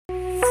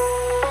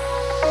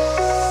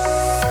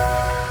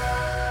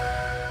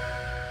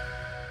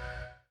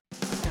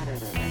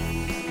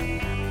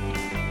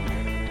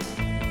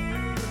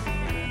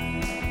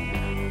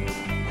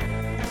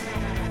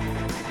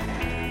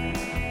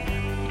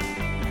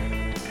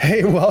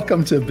Hey,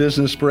 welcome to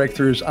Business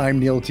Breakthroughs. I'm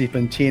Neil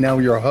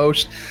DiPentino, your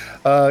host.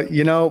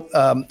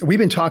 We've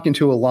been talking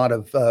to a lot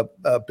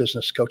of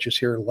business coaches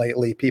here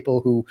lately,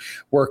 people who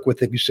work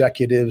with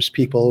executives,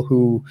 people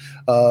who,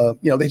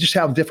 they just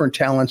have different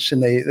talents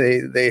and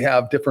they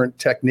have different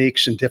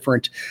techniques and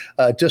different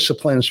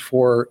disciplines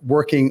for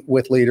working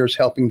with leaders,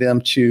 helping them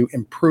to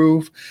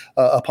improve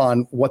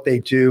upon what they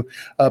do.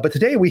 But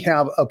today we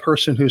have a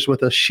person who's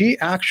with us. She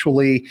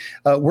actually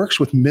works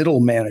with middle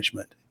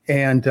management.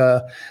 And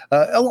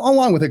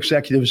along with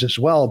executives as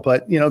well.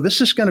 But, this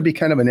is going to be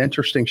kind of an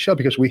interesting show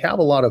because we have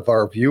a lot of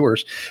our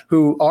viewers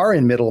who are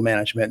in middle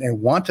management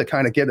and want to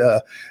kind of get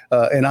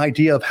an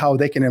idea of how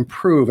they can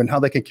improve and how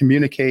they can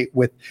communicate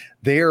with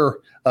their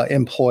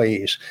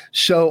employees.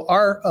 So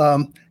our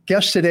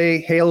guest today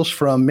hails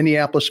from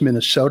Minneapolis,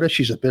 Minnesota.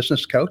 She's a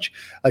business coach,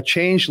 a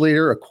change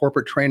leader, a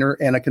corporate trainer,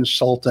 and a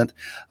consultant.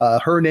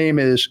 Her name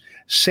is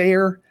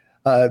Sayre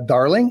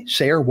Darling.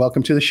 Sayre,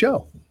 welcome to the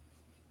show.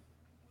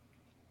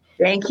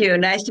 Thank you.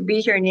 Nice to be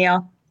here,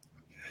 Neil.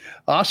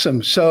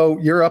 Awesome. So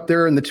you're up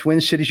there in the Twin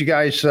Cities. You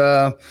guys,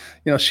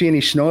 see any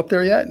snow up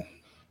there yet?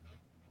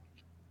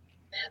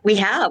 We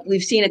have.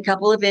 We've seen a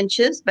couple of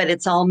inches, but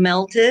it's all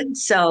melted.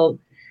 So,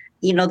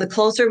 the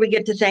closer we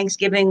get to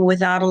Thanksgiving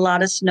without a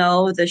lot of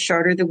snow, the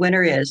shorter the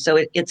winter is.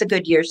 So it's a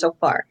good year so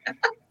far.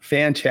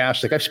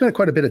 Fantastic. I've spent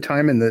quite a bit of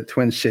time in the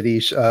Twin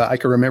Cities. I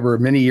can remember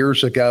many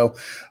years ago,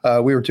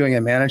 we were doing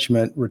a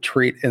management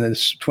retreat in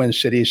the Twin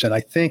Cities. And I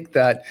think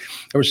that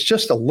there was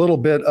just a little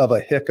bit of a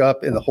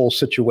hiccup in the whole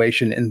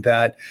situation in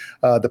that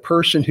the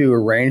person who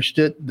arranged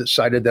it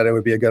decided that it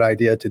would be a good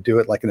idea to do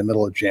it like in the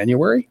middle of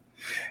January.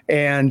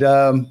 And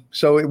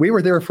so we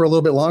were there for a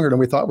little bit longer than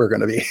we thought we were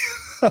going to be.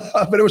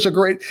 But it was a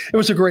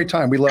great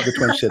time. We love the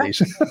Twin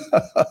Cities.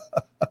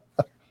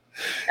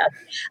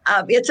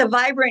 It's a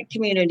vibrant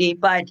community,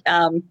 but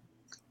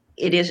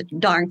it is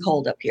darn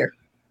cold up here.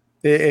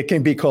 It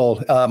can be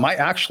cold.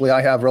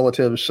 I have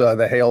relatives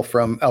that hail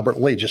from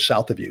Albert Lea, just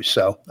south of you.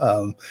 So,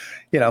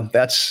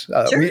 that's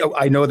sure.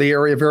 I know the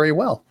area very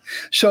well.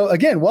 So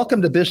again,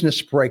 welcome to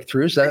Business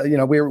Breakthroughs.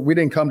 We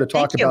didn't come to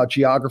talk about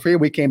geography.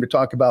 We came to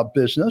talk about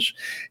business,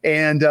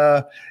 and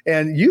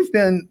you've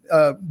been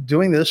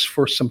doing this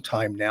for some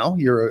time now.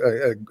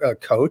 You're a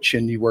coach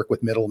and you work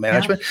with middle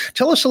management. Yeah.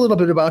 Tell us a little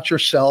bit about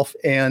yourself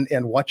and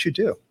what you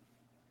do.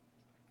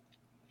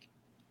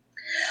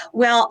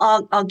 Well,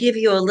 I'll give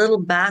you a little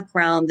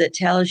background that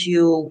tells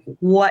you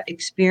what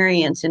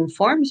experience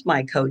informs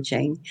my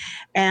coaching.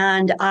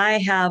 And I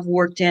have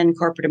worked in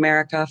corporate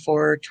America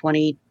for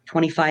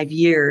 25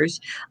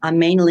 years,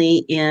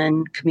 mainly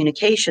in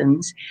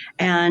communications.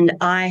 And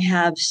I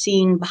have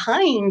seen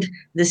behind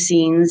the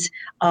scenes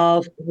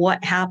of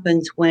what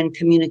happens when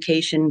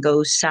communication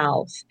goes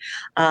south,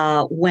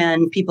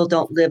 when people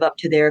don't live up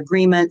to their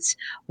agreements,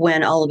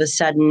 when all of a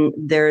sudden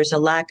there's a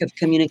lack of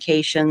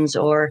communications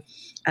or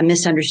a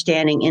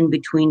misunderstanding in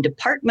between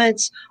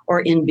departments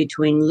or in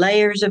between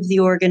layers of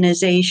the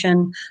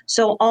organization.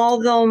 So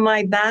although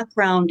my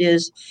background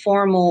is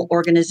formal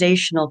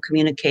organizational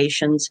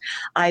communications,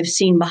 I've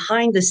seen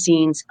behind the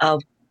scenes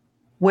of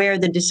where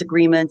the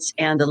disagreements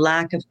and the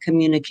lack of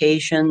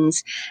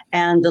communications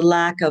and the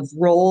lack of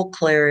role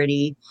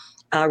clarity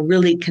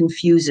really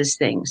confuses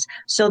things.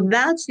 So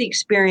that's the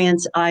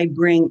experience I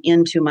bring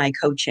into my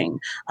coaching.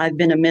 I've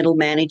been a middle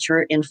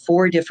manager in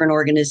 4 different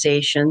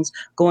organizations,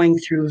 going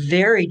through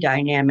very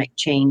dynamic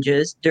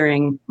changes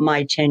during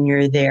my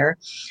tenure there,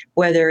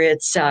 whether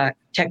it's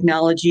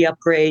technology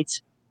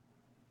upgrades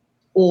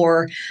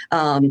or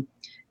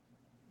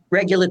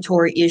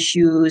regulatory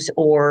issues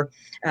or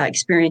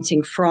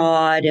experiencing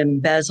fraud,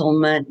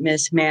 embezzlement,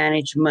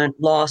 mismanagement,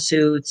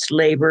 lawsuits,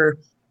 labor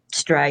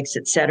strikes,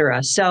 et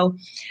cetera. So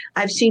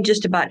I've seen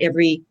just about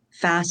every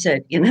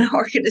facet in an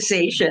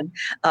organization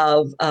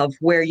of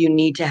where you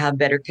need to have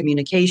better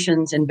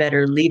communications and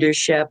better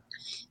leadership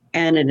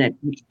and an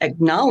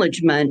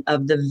acknowledgement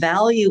of the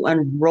value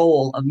and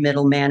role of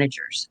middle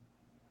managers.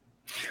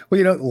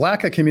 Well,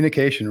 lack of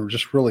communication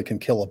just really can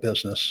kill a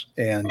business.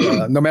 And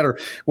no matter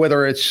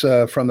whether it's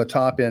from the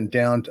top end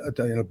down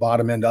to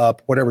bottom end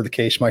up, whatever the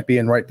case might be,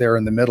 and right there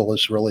in the middle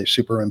is really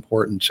super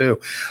important too.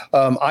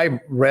 I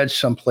read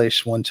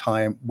someplace one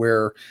time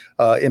where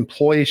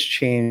employees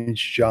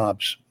change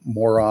jobs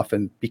more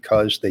often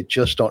because they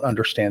just don't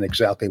understand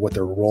exactly what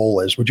their role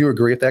is. Would you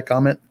agree with that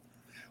comment?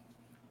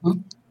 Mm-hmm.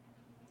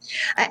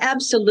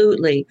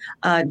 Absolutely.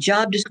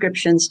 Job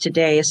descriptions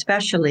today,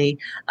 especially,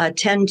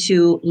 tend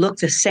to look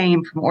the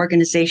same from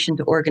organization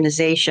to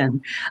organization.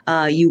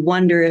 You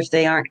wonder if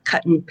they aren't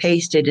cut and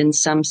pasted in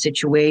some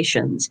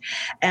situations.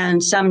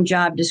 And some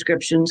job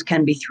descriptions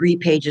can be 3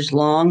 pages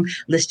long,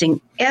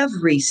 listing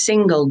every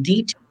single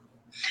detail,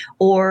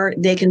 or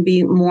they can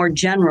be more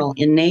general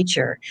in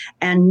nature.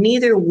 And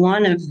neither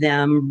one of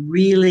them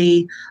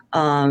really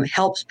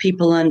helps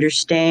people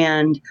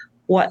understand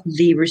what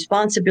the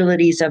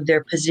responsibilities of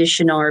their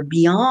position are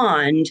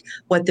beyond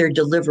what their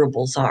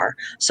deliverables are.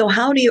 So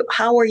how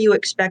are you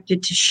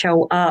expected to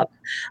show up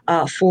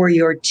for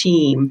your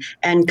team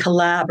and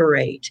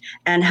collaborate?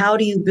 And how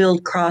do you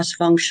build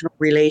cross-functional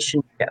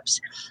relationships?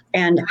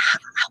 And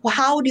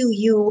how do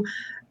you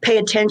pay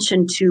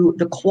attention to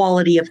the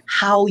quality of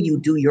how you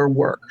do your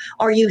work?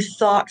 Are you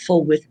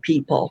thoughtful with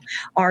people?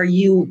 Are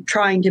you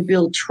trying to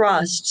build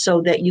trust so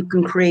that you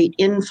can create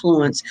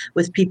influence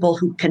with people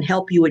who can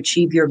help you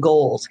achieve your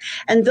goals?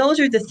 And those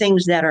are the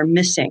things that are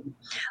missing.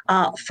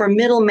 For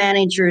middle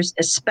managers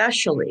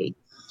especially,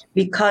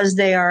 because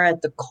they are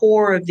at the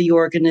core of the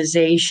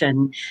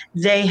organization,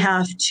 they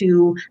have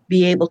to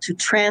be able to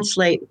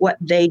translate what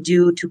they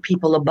do to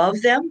people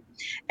above them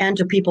and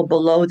to people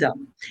below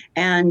them.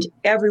 And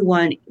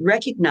everyone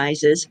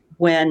recognizes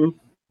when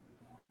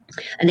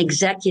an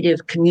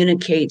executive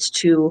communicates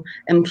to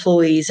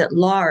employees at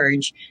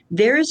large,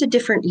 there is a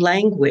different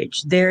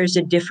language, there is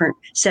a different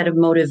set of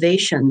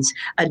motivations,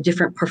 a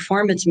different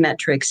performance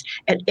metrics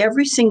at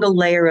every single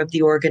layer of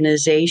the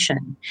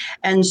organization.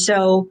 And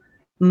so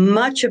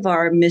much of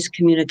our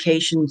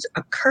miscommunications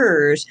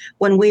occurs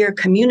when we are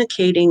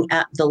communicating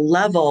at the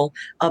level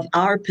of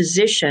our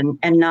position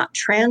and not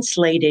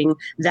translating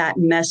that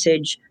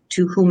message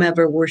to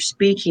whomever we're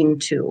speaking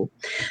to.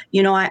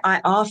 You know, I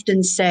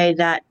often say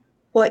that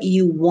what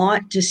you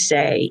want to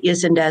say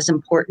isn't as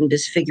important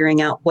as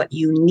figuring out what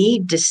you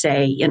need to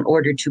say in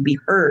order to be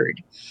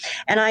heard.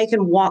 And I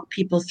can walk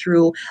people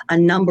through a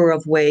number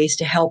of ways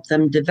to help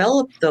them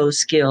develop those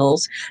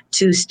skills,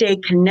 to stay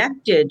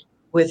connected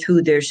with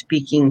who they're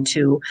speaking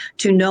to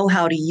know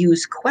how to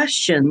use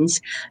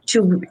questions,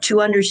 to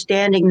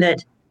understanding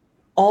that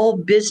all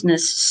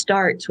business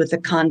starts with a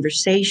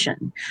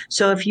conversation.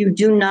 So if you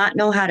do not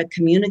know how to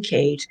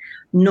communicate,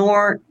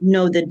 nor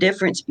know the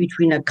difference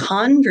between a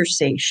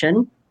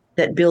conversation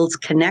that builds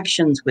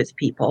connections with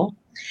people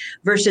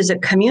versus a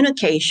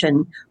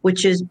communication,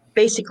 which is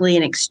basically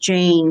an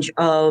exchange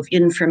of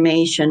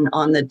information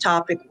on the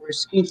topic we're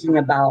speaking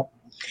about.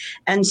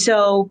 And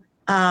so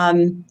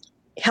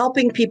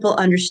helping people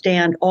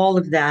understand all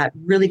of that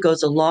really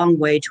goes a long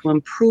way to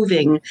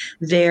improving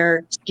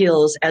their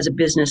skills as a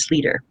business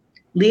leader.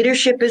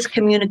 Leadership is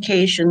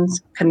communications.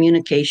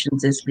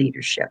 Communications is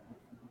leadership.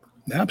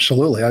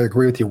 Absolutely. I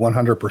agree with you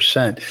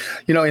 100%.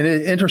 You know, and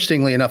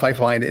interestingly enough, I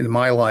find in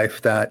my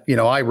life that, you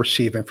know, I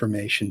receive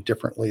information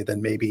differently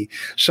than maybe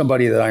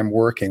somebody that I'm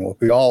working with.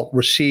 We all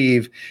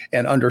receive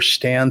and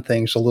understand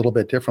things a little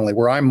bit differently,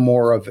 where I'm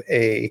more of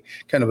a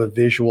kind of a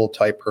visual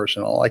type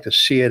person. I like to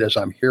see it as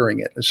I'm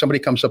hearing it. And somebody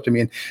comes up to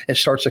me and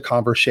starts a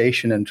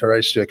conversation and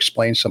tries to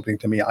explain something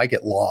to me, I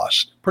get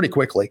lost pretty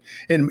quickly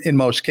in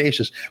most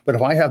cases. But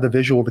if I have the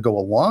visual to go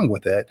along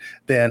with it,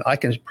 then I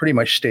can pretty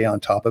much stay on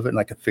top of it and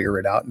I can figure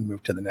it out and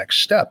move to the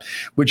next step.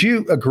 Would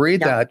you agree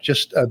that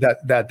just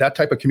that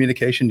type of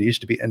communication needs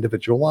to be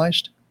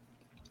individualized?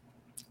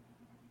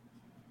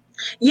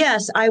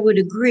 Yes, I would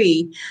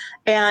agree.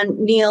 And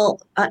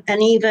Neil,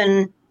 an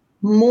even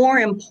more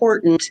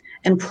important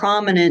and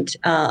prominent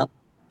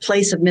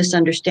place of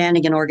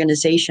misunderstanding in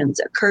organizations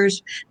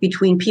occurs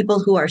between people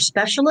who are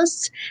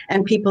specialists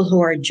and people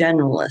who are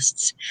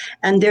generalists.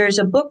 And there's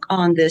a book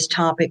on this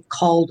topic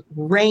called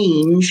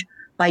Range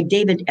by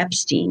David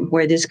Epstein,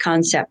 where this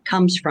concept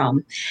comes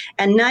from.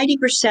 And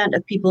 90%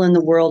 of people in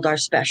the world are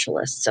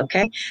specialists,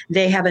 okay?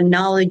 They have a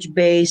knowledge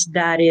base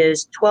that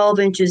is 12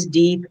 inches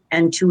deep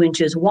and 2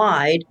 inches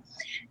wide.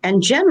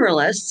 And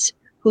generalists,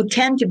 who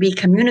tend to be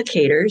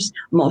communicators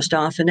most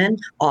often, have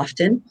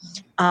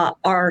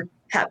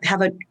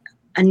a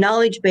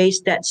knowledge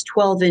base that's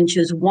 12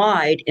 inches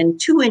wide and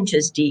 2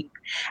 inches deep.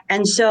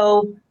 And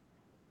so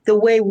the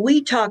way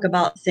we talk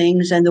about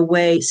things and the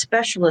way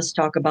specialists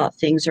talk about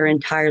things are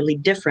entirely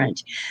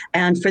different.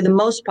 And for the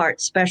most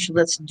part,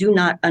 specialists do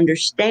not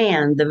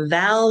understand the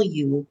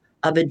value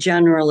of a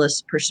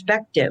generalist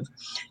perspective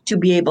to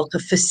be able to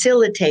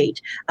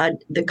facilitate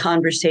the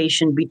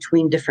conversation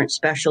between different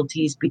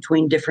specialties,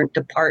 between different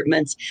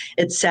departments,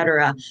 et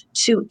cetera,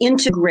 to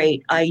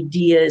integrate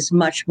ideas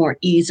much more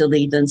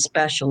easily than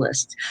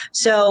specialists.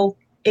 So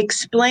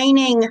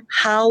explaining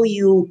how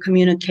you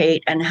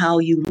communicate and how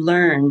you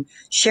learn,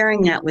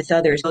 sharing that with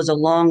others goes a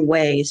long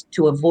ways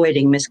to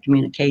avoiding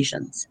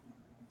miscommunications.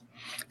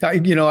 I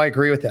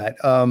agree with that.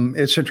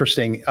 It's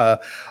interesting. I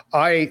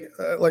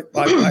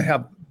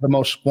have the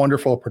most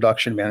wonderful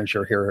production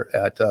manager here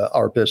at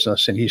our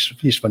business, and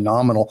he's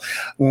phenomenal.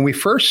 When we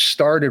first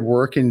started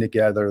working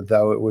together,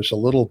 though, it was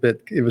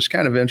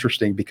kind of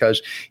interesting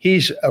because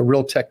he's a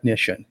real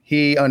technician.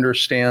 He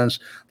understands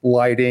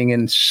lighting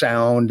and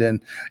sound and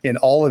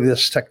all of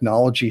this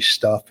technology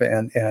stuff.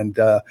 And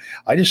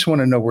I just want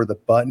to know where the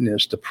button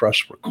is to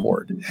press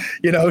record,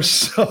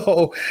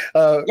 so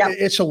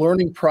it's a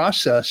learning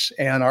process,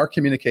 and our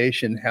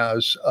communication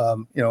has,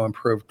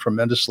 improved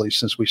tremendously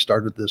since we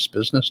started this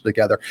business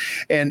together.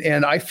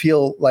 And I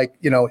feel like,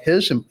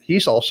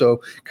 he's also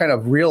kind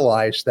of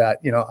realized that,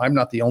 I'm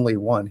not the only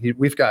one.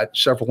 We've got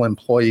several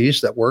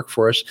employees that work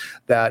for us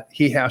that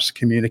he has to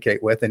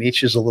communicate with, and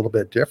each is a little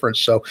bit different.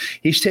 So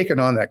he's taken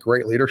on that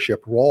great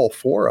leadership role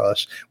for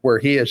us, where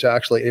he is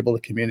actually able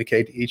to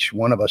communicate to each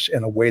one of us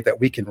in a way that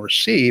we can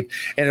receive,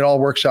 and it all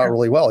works out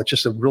really well. It's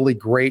just a really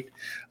great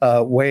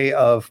way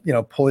of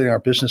pulling our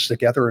business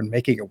together and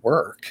making it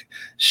work.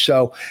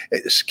 So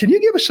can you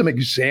give us some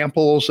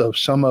examples of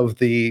some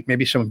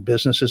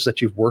businesses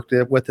that you've worked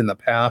with in the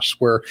past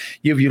where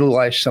you've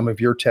utilized some of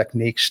your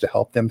techniques to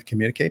help them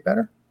communicate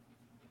better?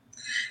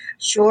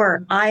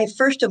 Sure. I,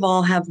 first of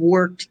all, have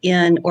worked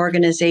in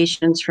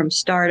organizations from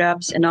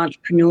startups and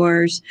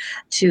entrepreneurs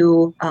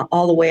to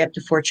all the way up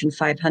to Fortune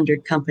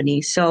 500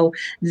 companies. So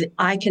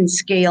I can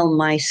scale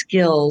my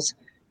skills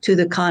to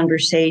the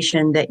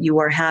conversation that you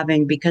are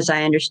having because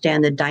I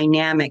understand the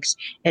dynamics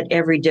at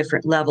every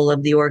different level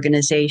of the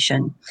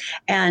organization.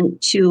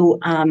 And to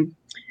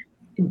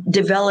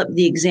develop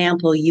the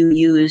example you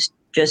used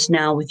just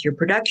now with your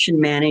production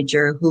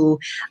manager who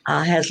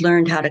has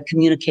learned how to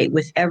communicate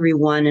with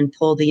everyone and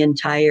pull the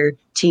entire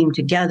team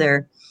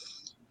together.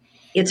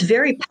 It's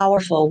very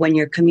powerful when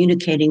you're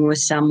communicating with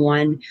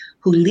someone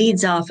who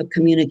leads off a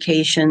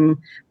communication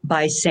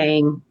by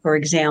saying, for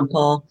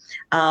example,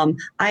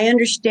 I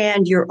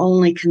understand your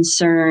only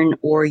concern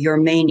or your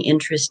main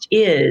interest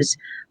is,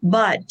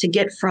 but to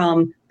get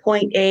from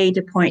point A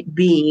to point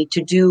B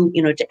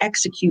to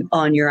execute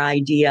on your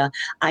idea,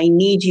 I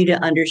need you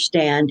to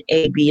understand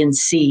A, B, and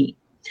C.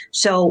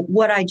 So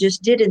what I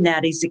just did in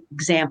that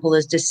example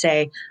is to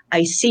say,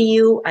 I see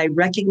you, I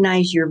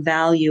recognize your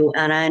value,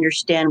 and I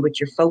understand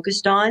what you're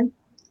focused on.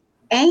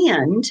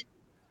 And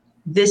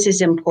this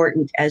is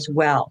important as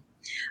well.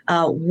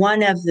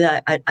 One of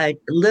a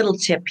little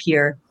tip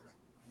here,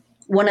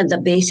 one of the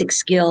basic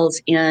skills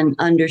in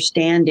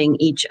understanding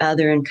each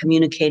other and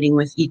communicating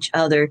with each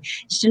other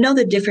is to know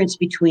the difference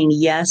between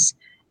yes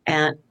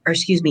and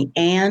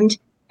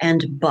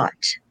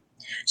but.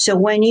 So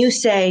when you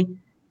say,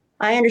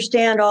 I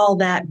understand all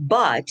that,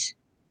 but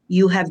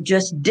you have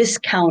just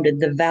discounted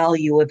the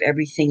value of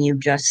everything you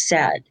just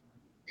said.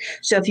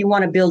 So if you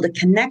want to build a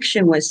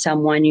connection with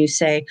someone, you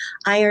say,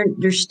 I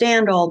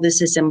understand all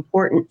this is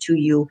important to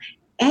you,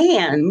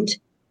 and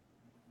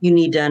you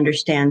need to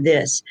understand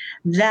this.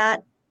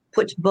 That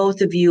puts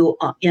both of you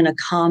in a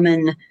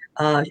common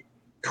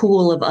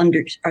pool of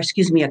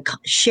a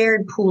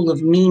shared pool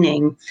of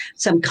meaning,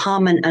 some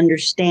common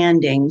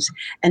understandings,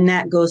 and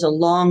that goes a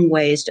long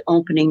ways to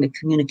opening the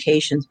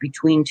communications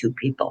between two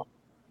people.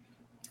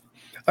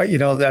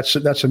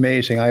 That's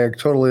amazing. I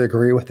totally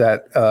agree with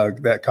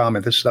that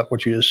comment. This is not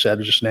what you just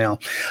said just now.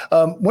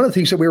 One of the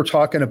things that we were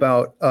talking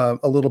about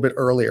a little bit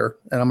earlier,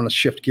 and I'm going to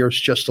shift gears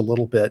just a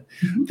little bit.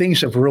 Mm-hmm.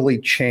 Things have really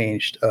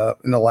changed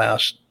in the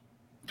last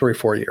 3 or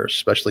 4 years,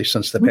 especially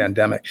since the mm-hmm.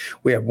 pandemic.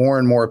 We have more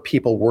and more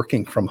people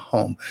working from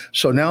home.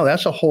 So now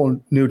that's a whole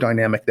new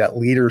dynamic that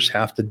leaders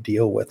have to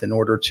deal with in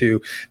order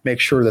to make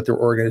sure that their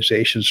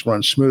organizations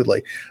run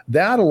smoothly.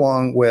 That,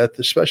 along with,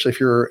 especially if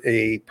you're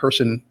a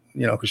person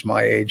who's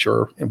my age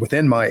or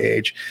within my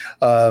age,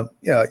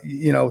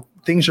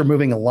 things are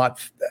moving a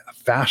lot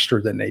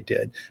faster than they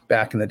did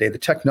back in the day. The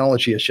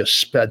technology has just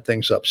sped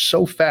things up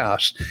so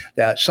fast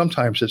that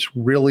sometimes it's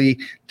really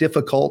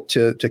difficult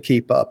to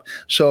keep up.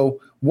 So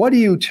what do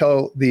you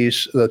tell the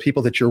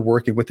people that you're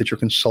working with, that you're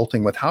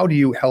consulting with? How do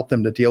you help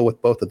them to deal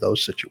with both of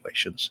those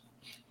situations?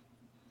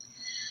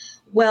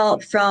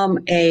 Well, from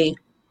a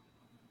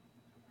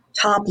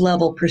top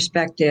level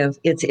perspective,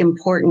 it's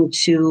important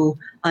to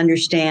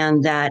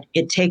understand that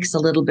it takes a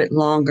little bit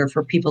longer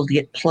for people to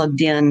get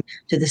plugged in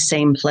to the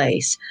same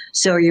place.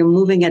 So you're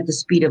moving at the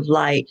speed of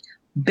light,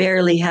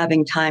 barely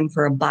having time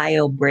for a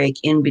bio break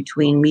in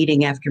between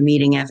meeting after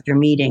meeting after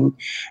meeting.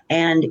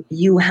 And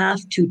you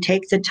have to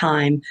take the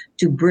time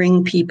to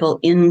bring people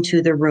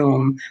into the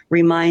room,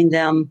 remind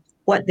them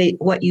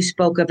what you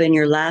spoke of in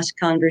your last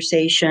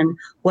conversation,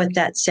 what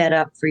that set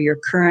up for your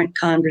current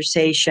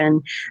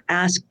conversation.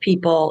 Ask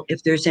people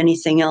if there's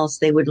anything else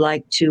they would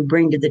like to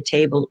bring to the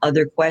table,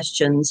 other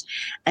questions,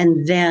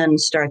 and then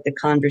start the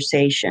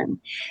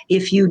conversation.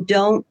 If you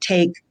don't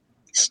take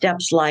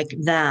steps like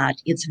that,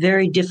 it's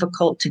very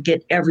difficult to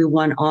get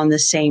everyone on the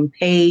same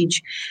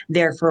page.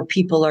 Therefore,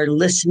 people are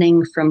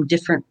listening from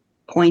different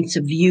points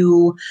of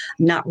view,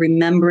 not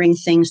remembering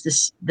things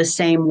the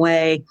same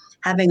way,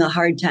 having a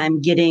hard time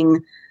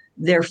getting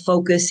their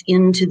focus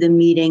into the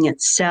meeting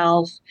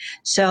itself.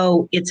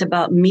 So it's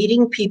about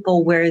meeting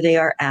people where they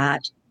are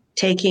at,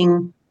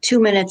 taking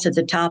 2 minutes at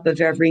the top of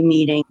every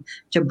meeting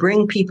to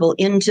bring people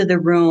into the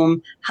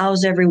room.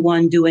 How's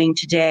everyone doing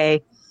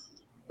today?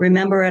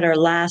 Remember, at our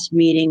last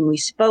meeting, we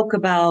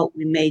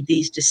made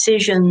these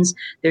decisions.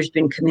 There's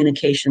been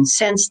communication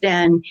since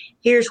then.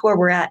 Here's where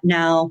we're at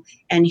now,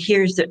 and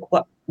here's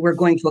what we're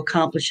going to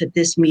accomplish at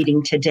this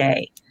meeting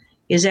today.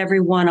 Is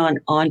everyone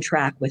on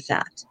track with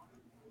that?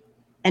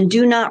 And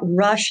do not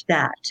rush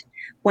that.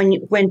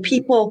 When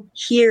people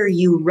hear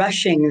you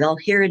rushing, they'll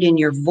hear it in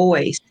your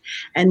voice,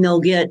 and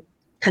they'll get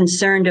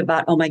concerned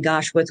about, oh my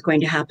gosh, what's going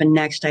to happen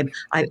next?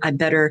 I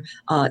better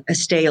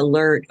stay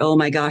alert. Oh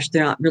my gosh,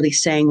 they're not really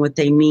saying what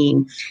they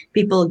mean.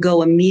 People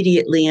go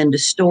immediately into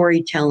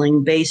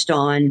storytelling based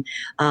on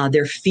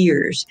their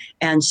fears.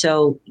 And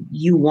so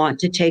you want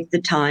to take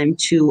the time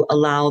to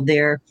allow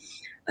their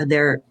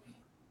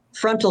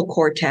frontal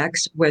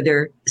cortex, where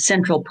their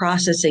central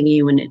processing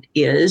unit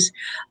is,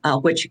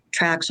 which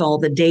tracks all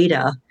the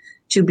data,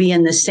 to be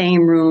in the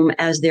same room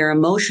as their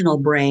emotional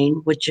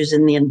brain, which is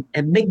in the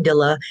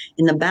amygdala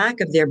in the back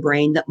of their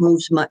brain that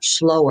moves much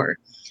slower.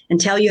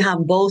 Until you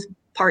have both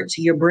parts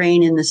of your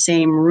brain in the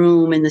same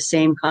room, in the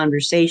same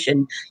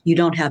conversation, you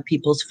don't have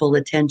people's full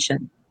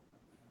attention.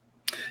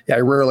 Yeah, I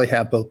rarely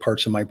have both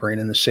parts of my brain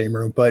in the same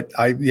room, but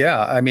I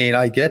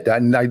get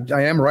that. And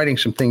I am writing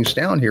some things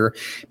down here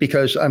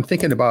because I'm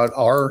thinking about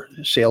our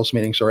sales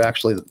meetings, or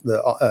actually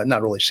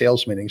not really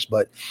sales meetings,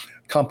 but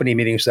company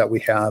meetings that we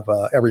have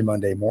every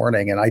Monday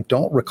morning. And I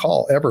don't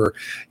recall ever,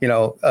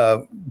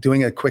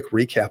 doing a quick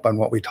recap on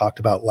what we talked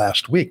about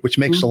last week, which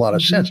makes a lot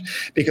of sense,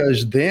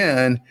 because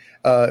then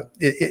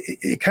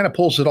it kind of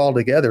pulls it all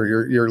together.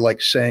 You're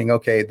like saying,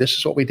 okay, this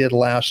is what we did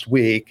last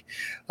week.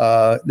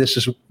 This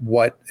is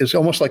what is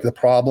almost like the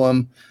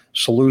problem,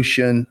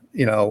 solution,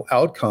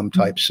 outcome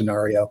type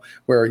scenario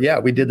where, yeah,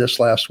 we did this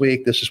last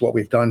week. This is what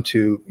we've done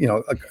to,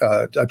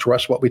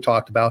 address what we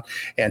talked about.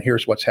 And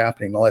here's what's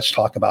happening. Now let's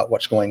talk about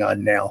what's going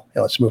on now.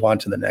 Let's move on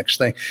to the next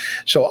thing.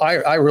 So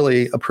I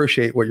really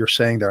appreciate what you're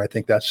saying there. I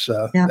think that's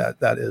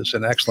that is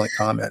an excellent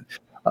comment.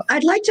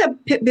 I'd like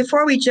to,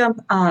 before we jump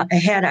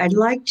ahead, I'd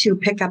like to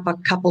pick up a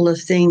couple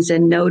of things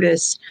and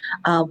notice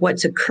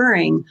what's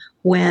occurring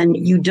when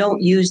you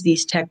don't use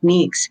these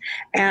techniques.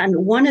 And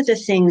one of the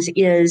things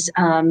is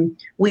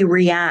we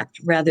react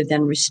rather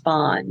than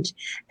respond.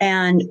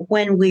 And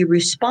when we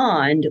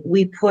respond,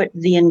 we put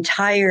the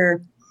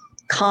entire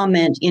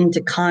comment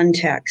into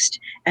context,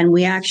 and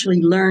we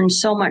actually learn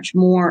so much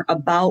more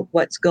about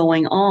what's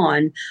going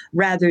on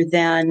rather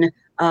than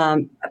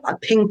a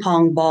ping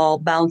pong ball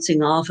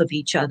bouncing off of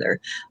each other.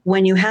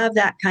 When you have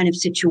that kind of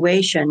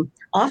situation,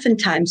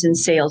 oftentimes in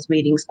sales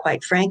meetings,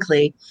 quite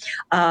frankly,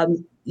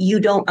 you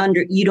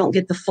don't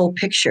get the full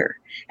picture.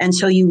 And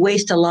so you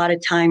waste a lot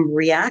of time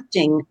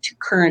reacting to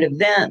current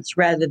events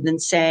rather than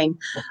saying,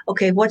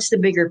 okay, what's the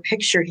bigger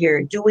picture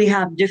here? Do we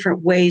have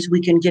different ways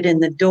we can get in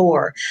the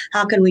door?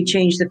 How can we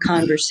change the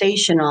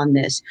conversation on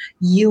this?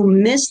 You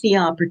miss the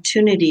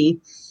opportunity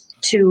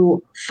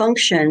to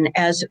function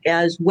as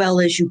well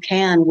as you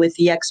can with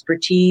the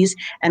expertise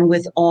and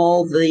with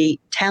all the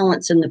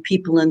talents and the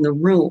people in the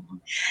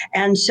room.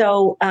 And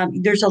so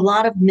there's a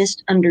lot of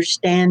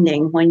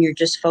misunderstanding when you're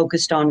just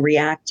focused on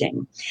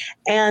reacting.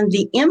 And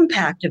the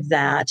impact of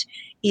that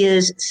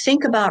is,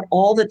 think about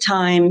all the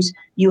times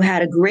you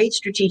had a great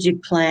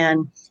strategic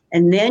plan,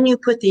 and then you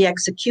put the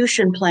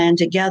execution plan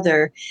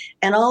together,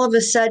 and all of a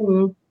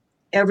sudden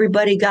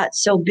everybody got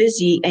so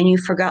busy and you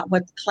forgot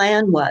what the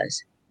plan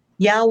was.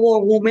 Yeah,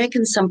 well, we're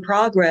making some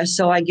progress,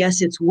 so I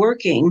guess it's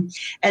working.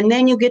 And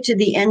then you get to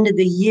the end of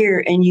the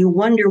year and you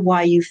wonder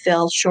why you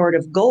fell short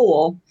of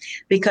goal,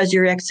 because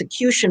your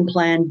execution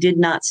plan did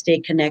not stay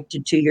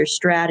connected to your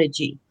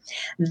strategy.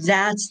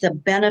 That's the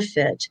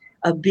benefit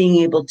of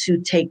being able to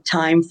take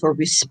time for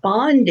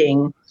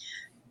responding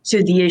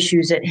to the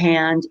issues at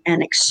hand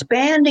and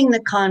expanding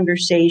the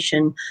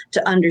conversation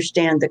to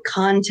understand the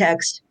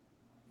context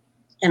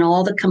and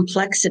all the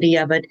complexity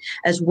of it,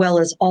 as well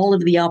as all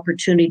of the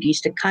opportunities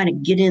to kind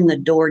of get in the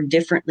door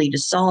differently to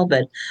solve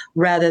it,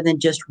 rather than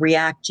just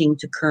reacting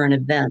to current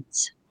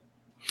events.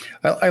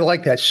 I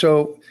like that.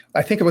 So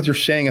I think what you're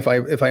saying, if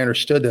I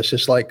understood this,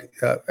 is like,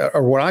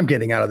 or what I'm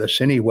getting out of this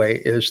anyway,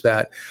 is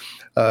that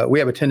we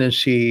have a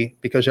tendency,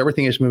 because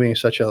everything is moving at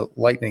such a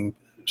lightning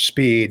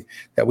speed,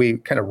 that we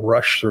kind of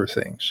rush through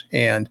things.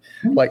 And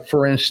like,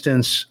 for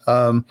instance,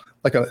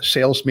 like a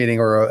sales meeting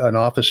or an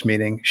office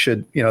meeting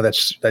should,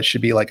 that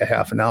should be like a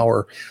half an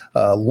hour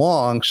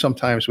long.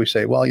 Sometimes we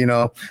say, well,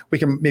 we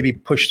can maybe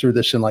push through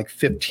this in like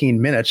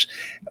 15 minutes.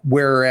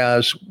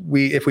 Whereas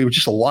if we would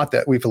just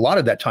we've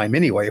allotted that time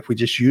anyway, if we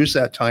just use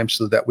that time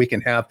so that we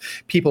can have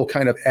people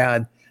kind of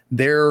add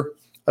their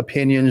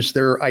opinions,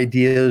 their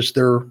ideas,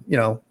 their,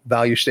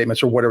 value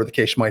statements, or whatever the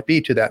case might be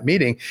to that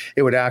meeting,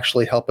 it would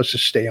actually help us to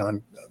stay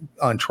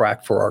on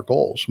track for our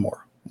goals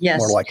more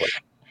likely.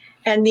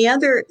 And the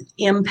other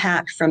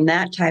impact from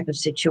that type of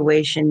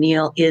situation,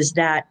 Neil, is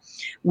that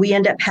we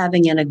end up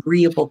having an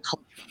agreeable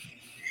culture.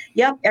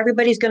 Yep,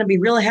 everybody's going to be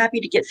really happy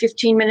to get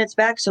 15 minutes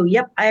back. So,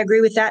 yep, I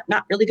agree with that.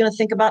 Not really going to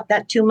think about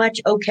that too much.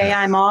 Okay,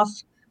 I'm off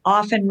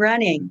and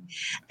running.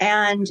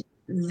 And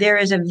there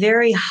is a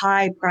very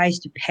high price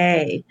to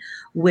pay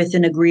with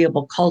an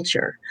agreeable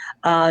culture.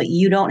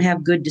 You don't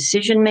have good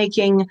decision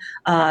making.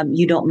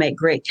 You don't make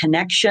great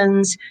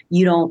connections.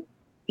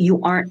 You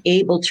aren't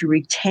able to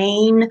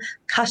retain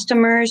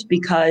customers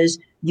because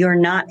You're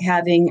not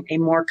having a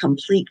more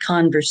complete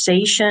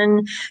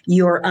conversation.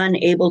 You're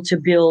unable to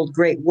build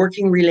great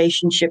working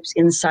relationships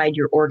inside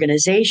your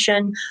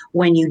organization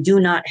when you do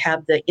not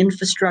have the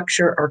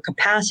infrastructure or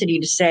capacity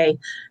to say,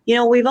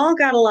 we've all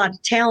got a lot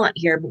of talent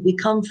here, but we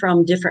come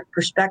from different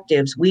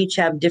perspectives. We each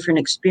have different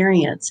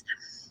experience.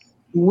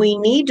 We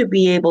need to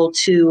be able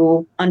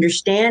to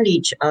understand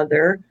each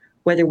other,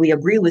 whether we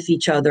agree with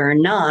each other or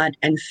not,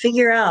 and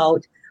figure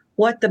out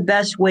what the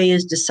best way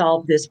is to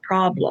solve this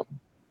problem.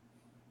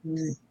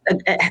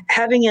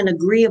 Having an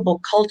agreeable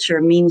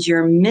culture means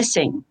you're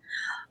missing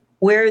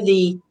where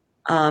the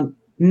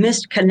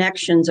missed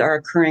connections are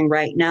occurring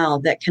right now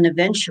that can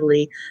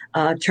eventually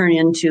turn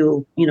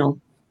into,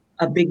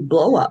 a big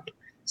blow up.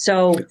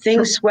 So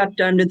things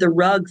swept under the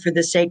rug for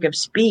the sake of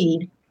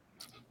speed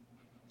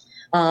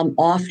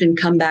often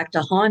come back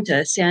to haunt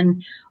us.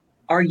 And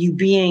are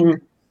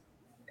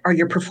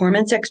your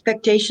performance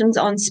expectations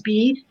on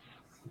speed?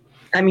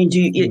 I mean,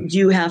 do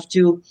you have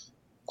to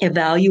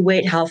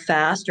evaluate how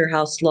fast or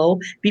how slow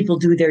people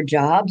do their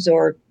jobs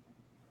or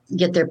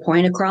get their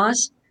point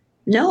across?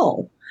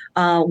 No,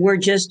 we're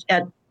just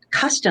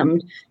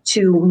accustomed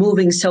to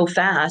moving so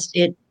fast.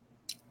 It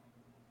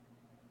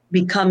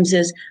becomes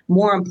as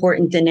more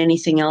important than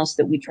anything else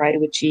that we try to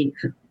achieve.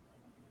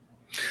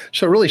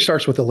 So it really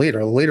starts with the leader.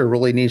 The leader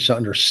really needs to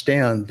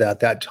understand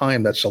that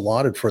time that's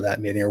allotted for that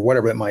meeting or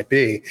whatever it might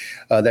be,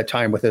 that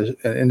time with an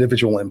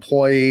individual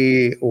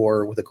employee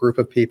or with a group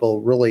of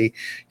people, really,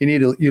 you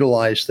need to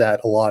utilize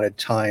that allotted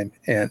time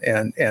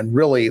and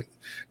really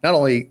not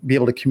only be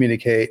able to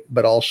communicate,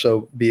 but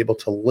also be able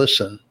to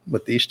listen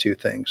with these two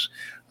things.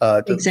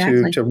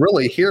 To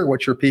really hear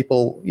what your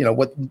people,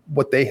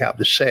 what they have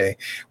to say,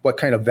 what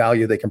kind of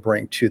value they can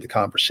bring to the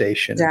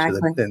conversation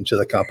and to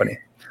the company.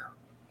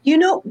 Do you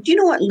know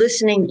what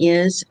listening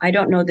is? I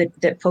don't know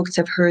that folks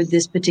have heard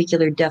this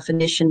particular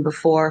definition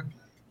before.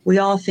 We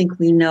all think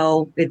we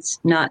know it's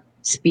not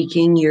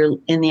speaking, you're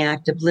in the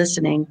act of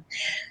listening.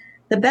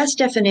 The best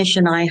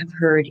definition I have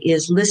heard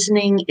is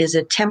listening is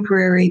a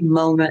temporary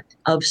moment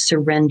of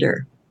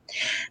surrender,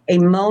 a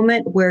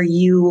moment where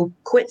you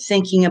quit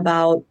thinking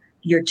about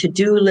your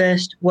to-do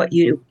list, what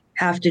you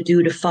have to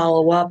do to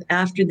follow up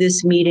after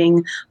this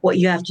meeting, what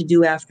you have to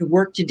do after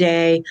work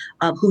today,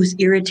 who's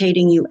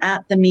irritating you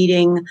at the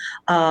meeting,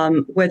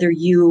 whether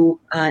you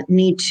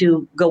need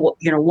to go,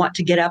 want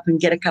to get up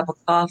and get a cup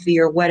of coffee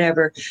or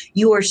whatever.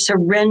 You are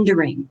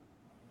surrendering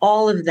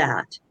all of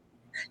that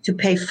to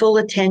pay full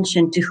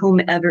attention to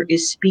whomever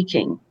is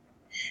speaking.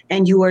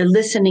 And you are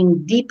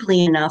listening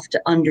deeply enough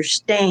to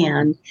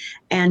understand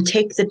and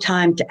take the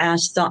time to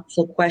ask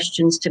thoughtful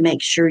questions to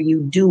make sure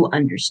you do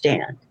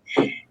understand.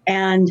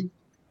 And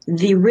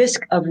the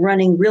risk of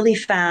running really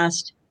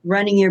fast,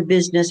 running your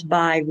business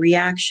by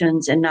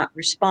reactions and not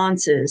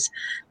responses,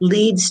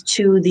 leads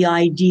to the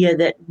idea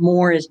that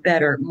more is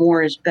better,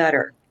 more is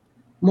better.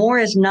 More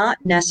is not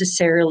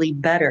necessarily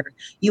better.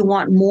 You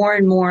want more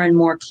and more and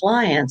more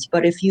clients,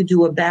 but if you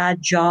do a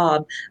bad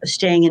job of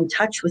staying in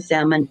touch with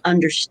them and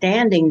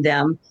understanding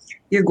them,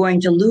 you're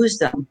going to lose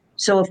them.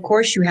 So of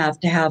course you have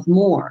to have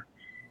more.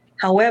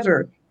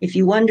 However, if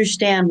you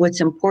understand what's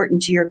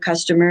important to your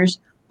customers,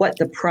 what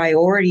the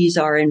priorities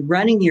are in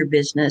running your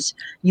business,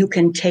 you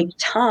can take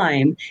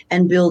time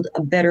and build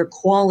a better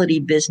quality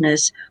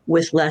business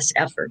with less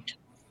effort.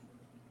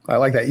 I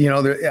like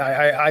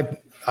that.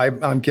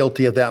 I'm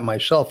guilty of that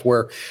myself,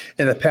 where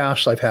in the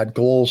past I've had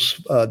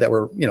goals that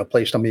were,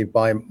 placed on me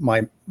by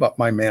my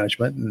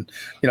management,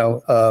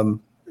 and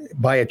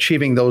by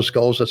achieving those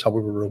goals, that's how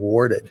we were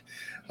rewarded.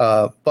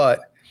 But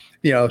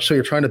so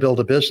you're trying to build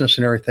a business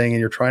and everything, and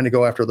you're trying to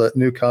go after the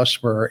new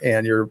customer,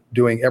 and you're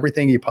doing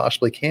everything you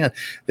possibly can.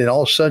 Then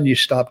all of a sudden you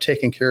stop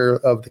taking care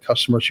of the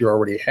customers you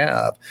already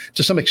have.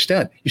 To some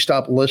extent, you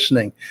stop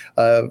listening.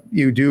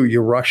 You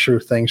rush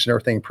through things and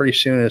everything. Pretty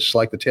soon it's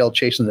like the tail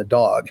chasing the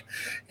dog,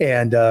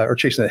 and or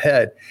chasing the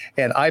head.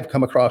 And I've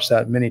come across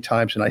that many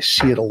times, and I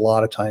see it a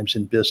lot of times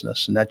in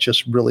business. And that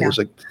just really is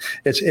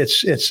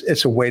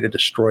it's a way to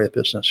destroy a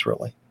business,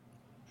 really.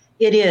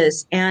 It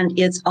is, and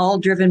it's all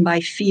driven by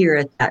fear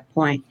at that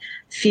point.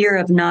 Fear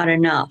of not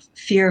enough,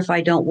 fear if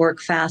I don't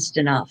work fast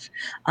enough,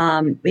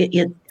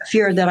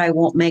 fear that I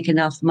won't make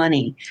enough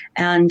money.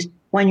 And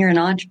when you're an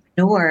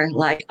entrepreneur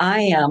like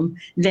I am,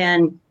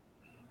 then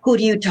who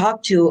do you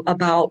talk to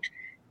about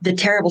the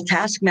terrible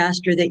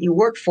taskmaster that you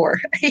work for?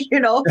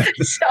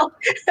 So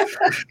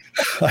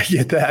I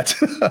get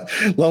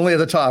that. Lonely at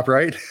the top,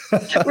 right?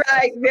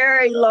 Right,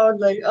 very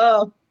lonely.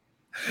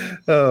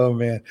 Oh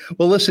man.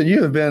 Well, listen,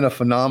 you have been a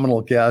phenomenal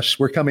guest.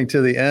 We're coming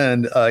to the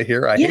end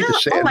here. I hate to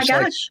say it. Oh my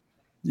gosh.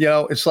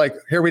 It's like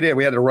here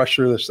we had to rush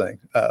through this thing,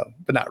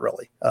 but not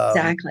really.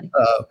 Exactly.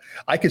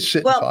 I could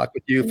sit and talk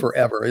with you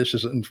forever. This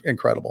is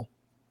incredible.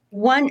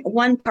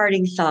 One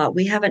parting thought.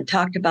 We haven't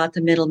talked about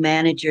the middle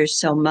managers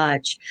so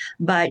much,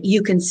 but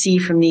you can see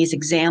from these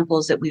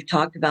examples that we've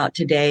talked about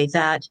today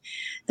that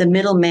the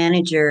middle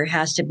manager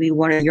has to be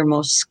one of your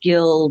most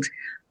skilled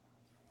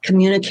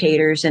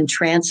communicators and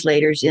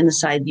translators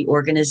inside the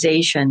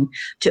organization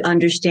to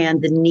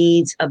understand the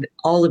needs of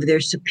all of their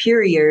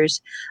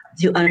superiors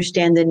to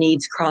understand the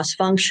needs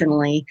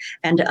cross-functionally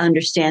and to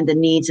understand the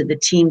needs of the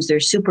teams they're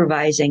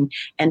supervising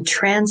and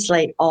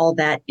translate all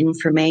that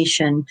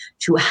information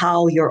to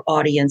how your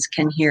audience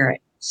can hear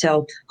it.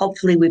 So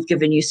hopefully we've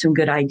given you some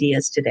good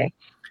ideas today.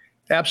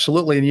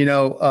 Absolutely. And,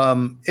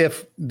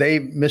 if they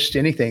missed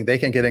anything, they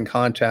can get in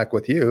contact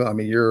with you. I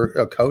mean, you're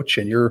a coach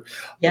and you're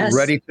Yes.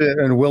 ready to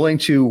and willing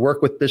to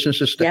work with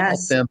businesses to help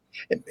them,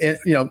 to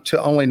not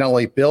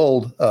only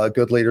build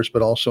good leaders,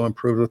 but also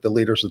improve with the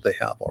leaders that they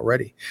have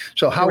already.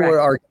 So how Correct. will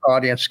our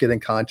audience get in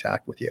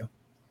contact with you?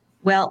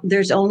 Well,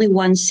 there's only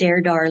one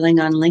Sayre Darling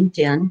on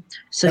LinkedIn,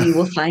 so you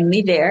will find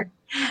me there.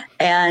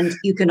 And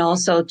you can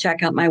also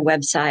check out my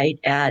website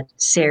at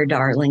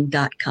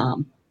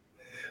sayredarling.com.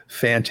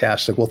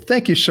 Fantastic. Well,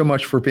 thank you so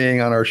much for being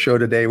on our show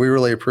today. We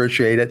really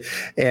appreciate it,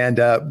 and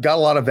got a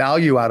lot of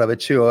value out of it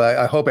too.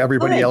 I hope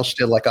everybody else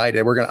did like I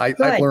did.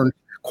 I've learned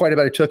quite a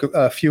bit. I took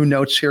a few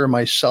notes here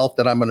myself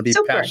that I'm going to be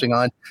passing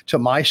on to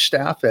my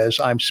staff as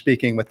I'm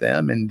speaking with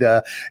them, and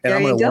I'm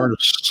going to learn to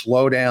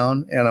slow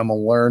down, and I'm going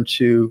to learn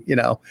to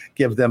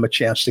give them a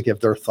chance to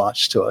give their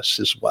thoughts to us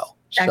as well.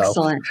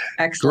 Excellent.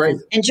 Great.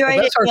 Enjoyed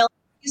it, Neil.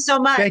 Thank you so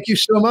much. Thank you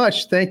so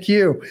much. Thank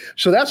you.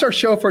 So that's our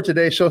show for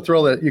today. So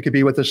thrilled that you could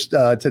be with us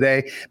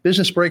today.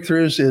 Business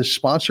Breakthroughs is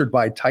sponsored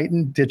by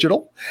Titan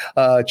Digital.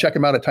 Check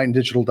them out at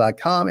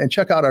titandigital.com and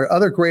check out our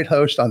other great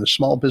hosts on the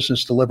Small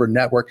Business Delivered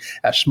Network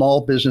at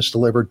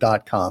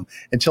smallbusinessdelivered.com.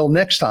 Until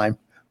next time,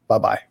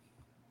 bye-bye.